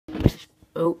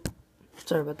Oh,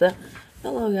 sorry about that.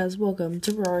 Hello guys, welcome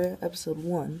to Terraria episode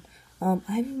 1. I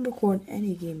haven't recorded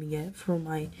any gaming yet for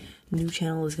my new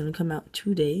channel is gonna come out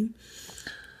today.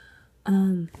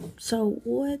 So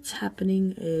what's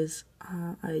happening is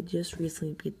I just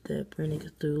recently beat the Brain of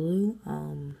Cthulhu.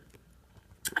 I'm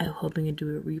hoping to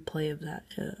do a replay of that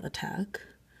attack.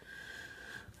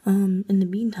 In the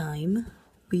meantime,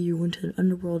 we went to the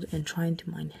underworld and trying to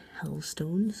mine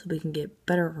hellstone so we can get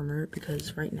better armor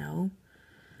because right now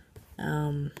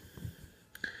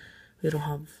we don't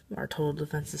have, our total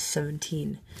defense is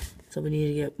 17, so we need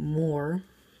to get more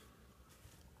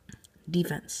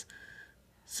defense.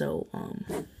 So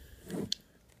I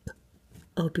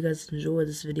hope you guys enjoy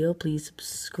this video. Please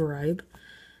subscribe,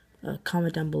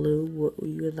 comment down below what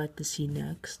you would like to see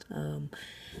next.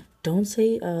 Don't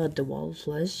say the wall of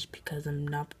flesh because I'm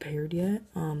not prepared yet,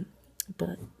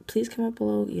 but please comment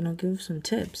below, give some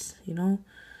tips.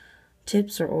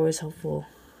 Tips are always helpful,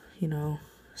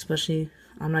 especially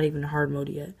I'm not even in hard mode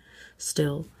yet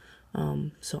still,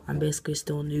 so I'm basically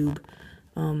still a noob,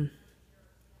 and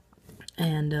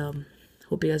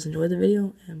hope you guys enjoy the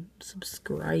video and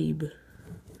subscribe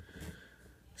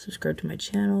to my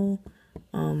channel,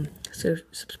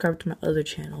 subscribe to my other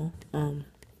channel,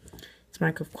 it's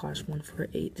Minecraft Clash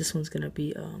 148. This one's gonna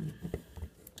be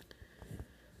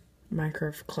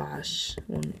Minecraft Clash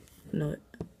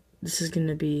this is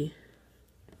gonna be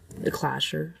the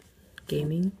Clasher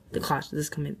Gaming. This is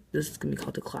gonna be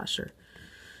called the Clasher.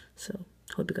 So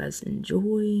hope you guys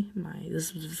enjoy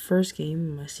this was the first game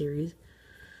in my series.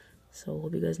 So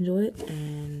hope you guys enjoy it,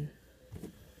 and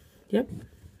yep,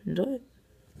 enjoy it.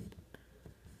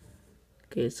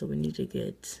 Okay, so we need to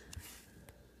get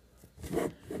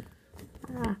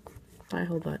I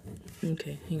hope that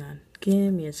okay, hang on.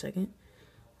 Give me a second.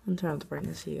 I'm turning up the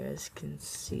brightness so you guys can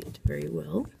see it very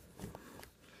well.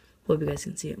 Hope you guys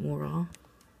can see it more raw.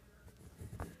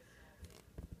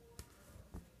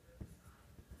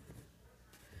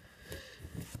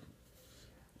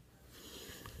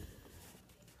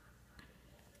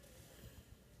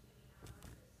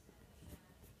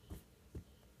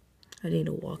 I need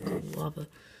to walk on lava.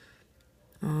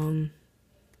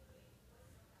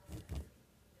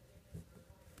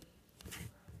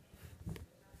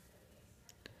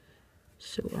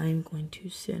 So I'm going to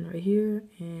stand right here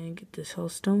and get this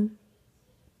hellstone.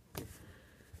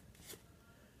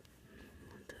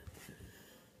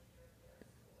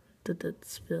 Did that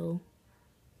spill?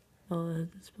 Oh, I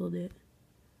haven't spilled it.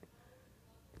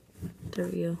 There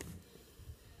we go.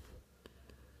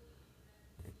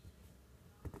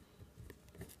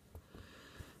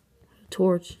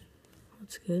 Torch.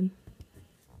 That's good.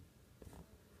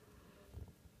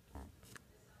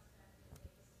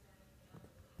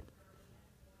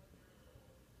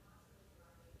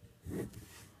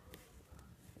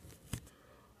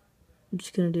 I'm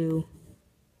just gonna do,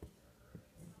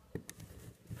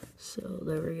 so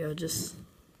there we go, just,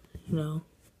 now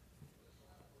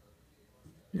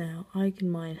I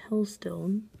can mine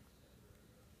hellstone.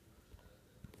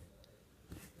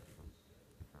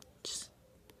 Just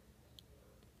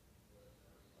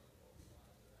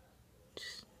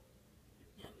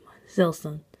mine this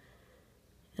hellstone.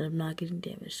 And I'm not getting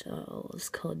damaged. It's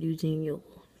called using your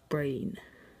brain.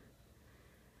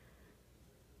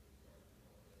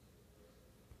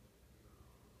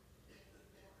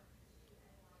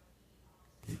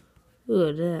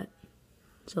 Look at that.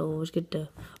 So let's get the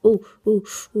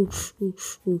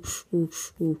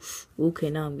okay,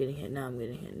 now I'm getting hit.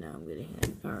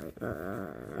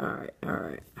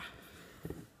 Alright.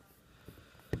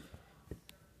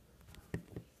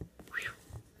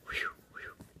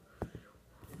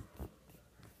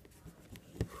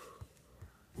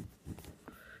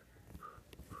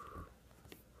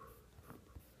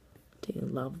 Taking a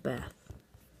lava bath.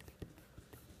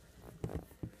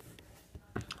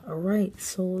 Alright,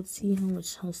 so let's see how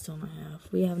much hellstone I have.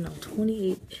 We have now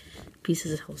 28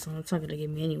 pieces of hellstone. That's not going to get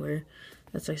me anywhere.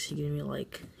 That's actually giving me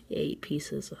like 8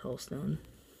 pieces of hellstone.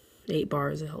 8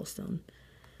 bars of hellstone.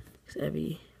 Because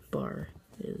every bar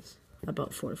is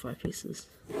about 4 to 5 pieces.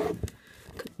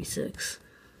 Could be 6.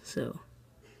 So,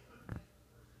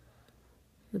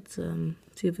 let's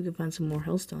see if we can find some more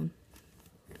hellstone.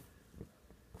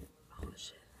 Oh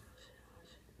shit.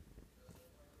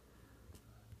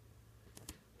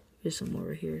 There's some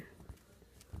over here.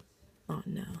 Oh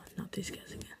no, not these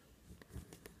guys again.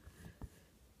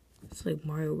 It's like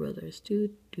Mario Brothers. Die.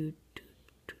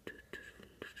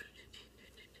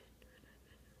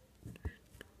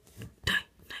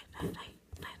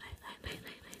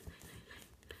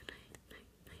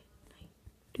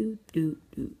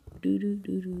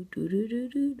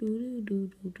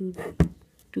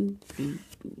 Let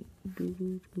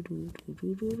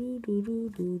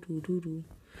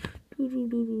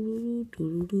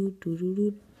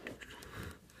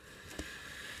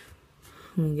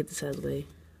me get this out of the way.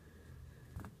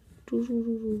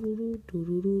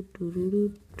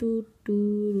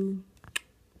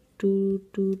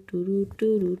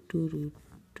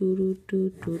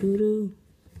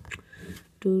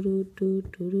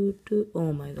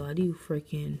 Oh my god, you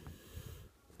freaking.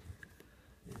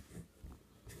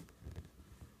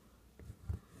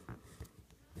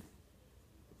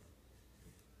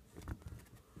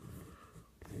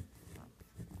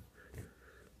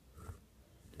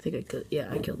 I think I could. Yeah,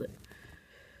 I killed it.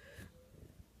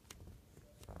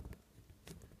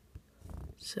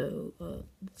 So,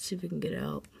 let's see if we can get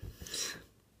out.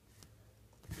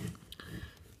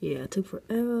 Yeah, it took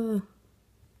forever.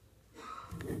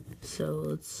 So,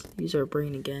 let's use our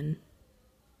brain again.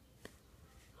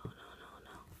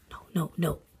 Oh,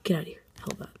 no. Get out of here.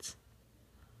 Hellbats.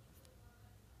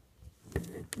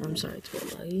 I'm sorry, it's a bit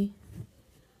laggy.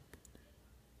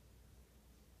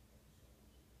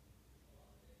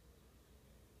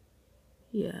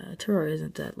 Yeah, Terraria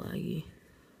isn't that laggy.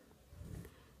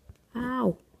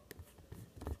 Ow!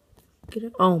 Get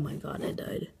it. Oh my god, I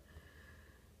died.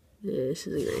 This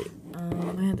is great.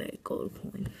 I had that gold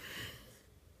coin.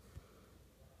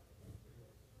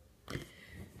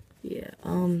 Yeah,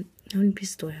 how many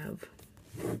pieces do I have?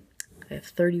 I have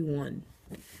 31.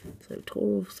 So a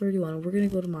total of 31. We're gonna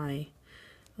go to my,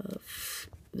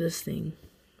 this thing.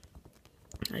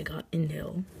 I got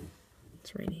inhale.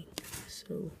 It's raining,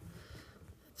 so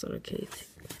that's okay.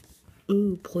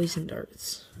 Ooh, poison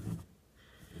darts.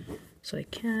 So I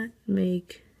can't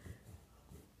make.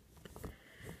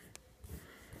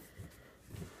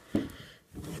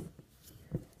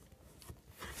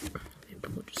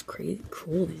 People are just crazy,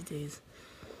 cruel these days.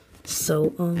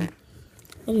 So,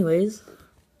 anyways,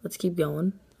 let's keep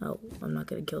going. Oh, I'm not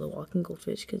gonna kill the walking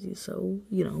goldfish because he's so,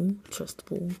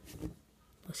 trustable.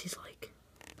 Unless he's like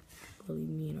really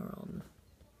mean or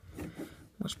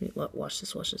watch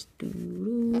this. Do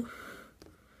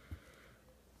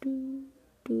do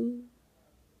do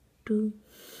do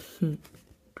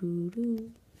do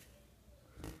do.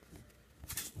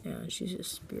 Yeah, she's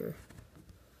just spear.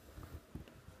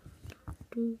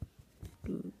 Do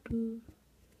do do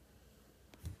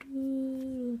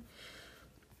do.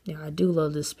 Yeah, I do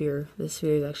love this spear. This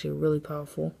spear is actually really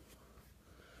powerful.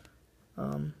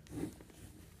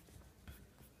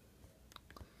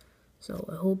 So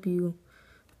I hope you.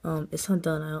 It's not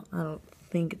done. I don't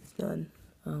think it's done.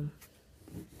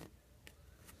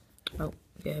 Oh,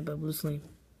 yeah, but blue slime.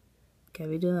 Can't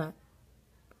be doing that.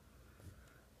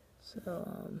 So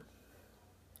I'm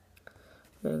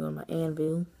gonna go to my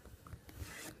anvil.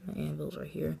 My anvil's right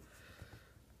here,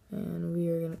 and we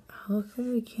are gonna. How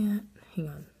come we can't? Hang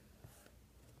on.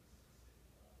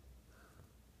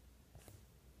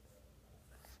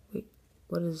 Wait,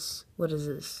 what is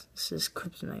this? This is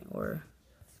kryptonite, or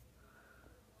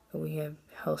we have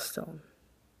hellstone.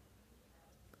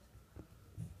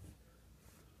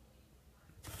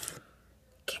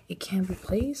 It can't be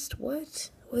placed? What?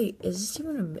 Wait, is this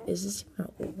even an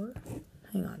ore?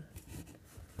 Hang on.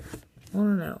 I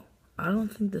wanna know. I don't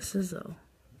think this is though.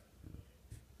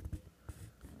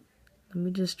 Let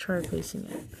me just try placing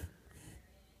it.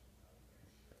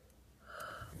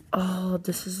 Oh,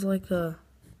 this is like a.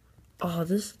 Oh,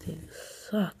 this thing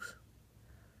sucks.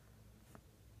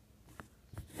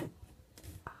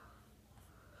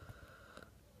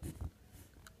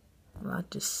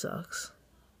 That just sucks.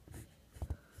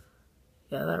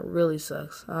 Yeah, that really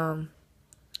sucks.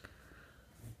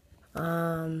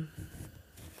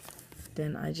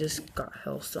 Then I just got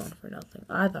hellstone for nothing.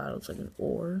 I thought it was like an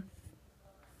ore.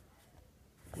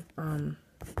 I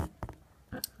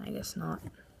guess not.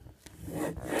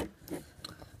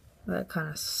 That kind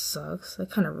of sucks. That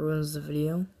kind of ruins the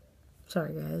video.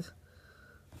 Sorry, guys.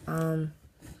 I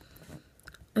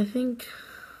think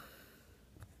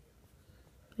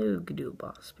maybe we could do a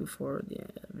boss before the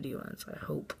video ends. I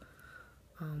hope.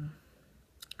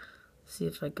 See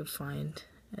if I could find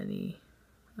any.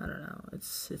 I don't know.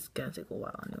 It's gonna take a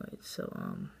while anyway. So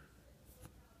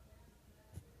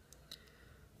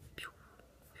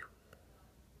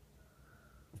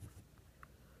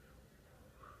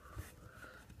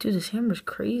dude, this hammer's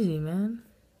crazy, man.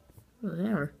 What's the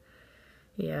hammer?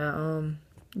 Yeah.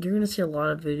 You're gonna see a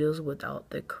lot of videos without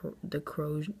the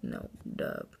corrosion. No,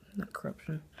 not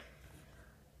corruption.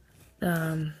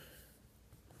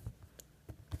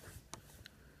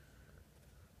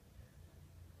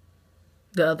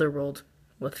 The other world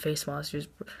with face monsters,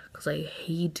 because I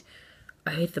hate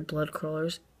the blood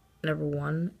crawlers. Number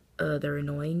one, they're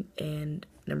annoying, and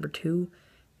number two,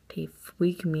 they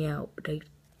freak me out. Like,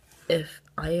 if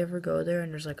I ever go there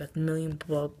and there's like a million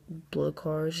blood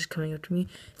cars just coming up to me,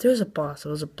 if there's a boss that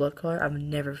was a blood car, I would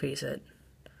never face it.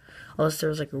 Unless there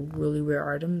was like a really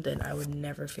rare item, then I would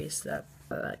never face that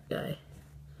guy.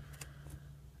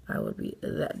 I would be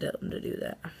that dumb to do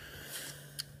that.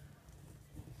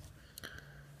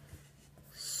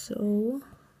 So,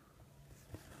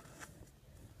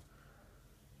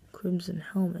 Crimson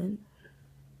Helmet.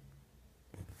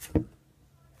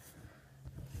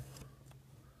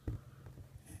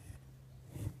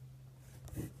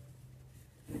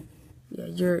 Yeah,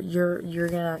 you're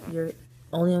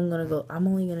only I'm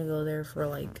only gonna go there for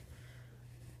like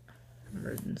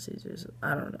emergencies or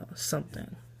I don't know,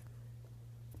 something.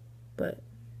 But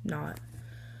not,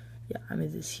 yeah, I'm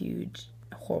in this huge,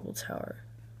 horrible tower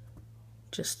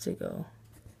just to go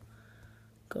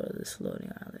to this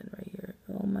floating island right here.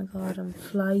 Oh my god, I'm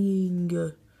flying.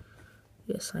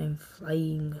 Yes, I'm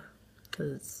flying.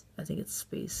 Because I think it's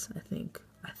space. I think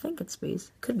it's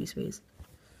space. Could be space.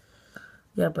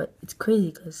 Yeah, but it's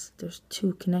crazy because there's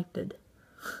two connected.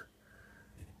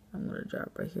 I'm gonna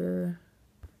drop right here.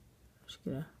 I'm just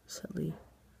gonna gently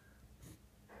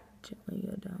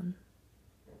go down.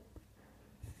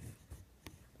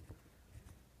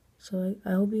 So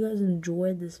I hope you guys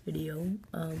enjoyed this video.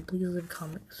 Please leave a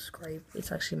comment, subscribe.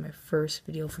 It's actually my first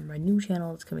video from my new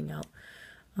channel that's coming out.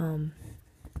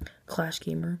 Clash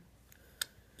Gamer.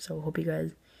 So hope you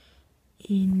guys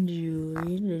enjoyed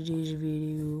today's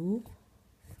video.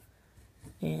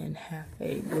 And have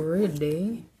a great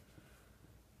day.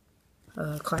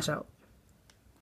 Clash out.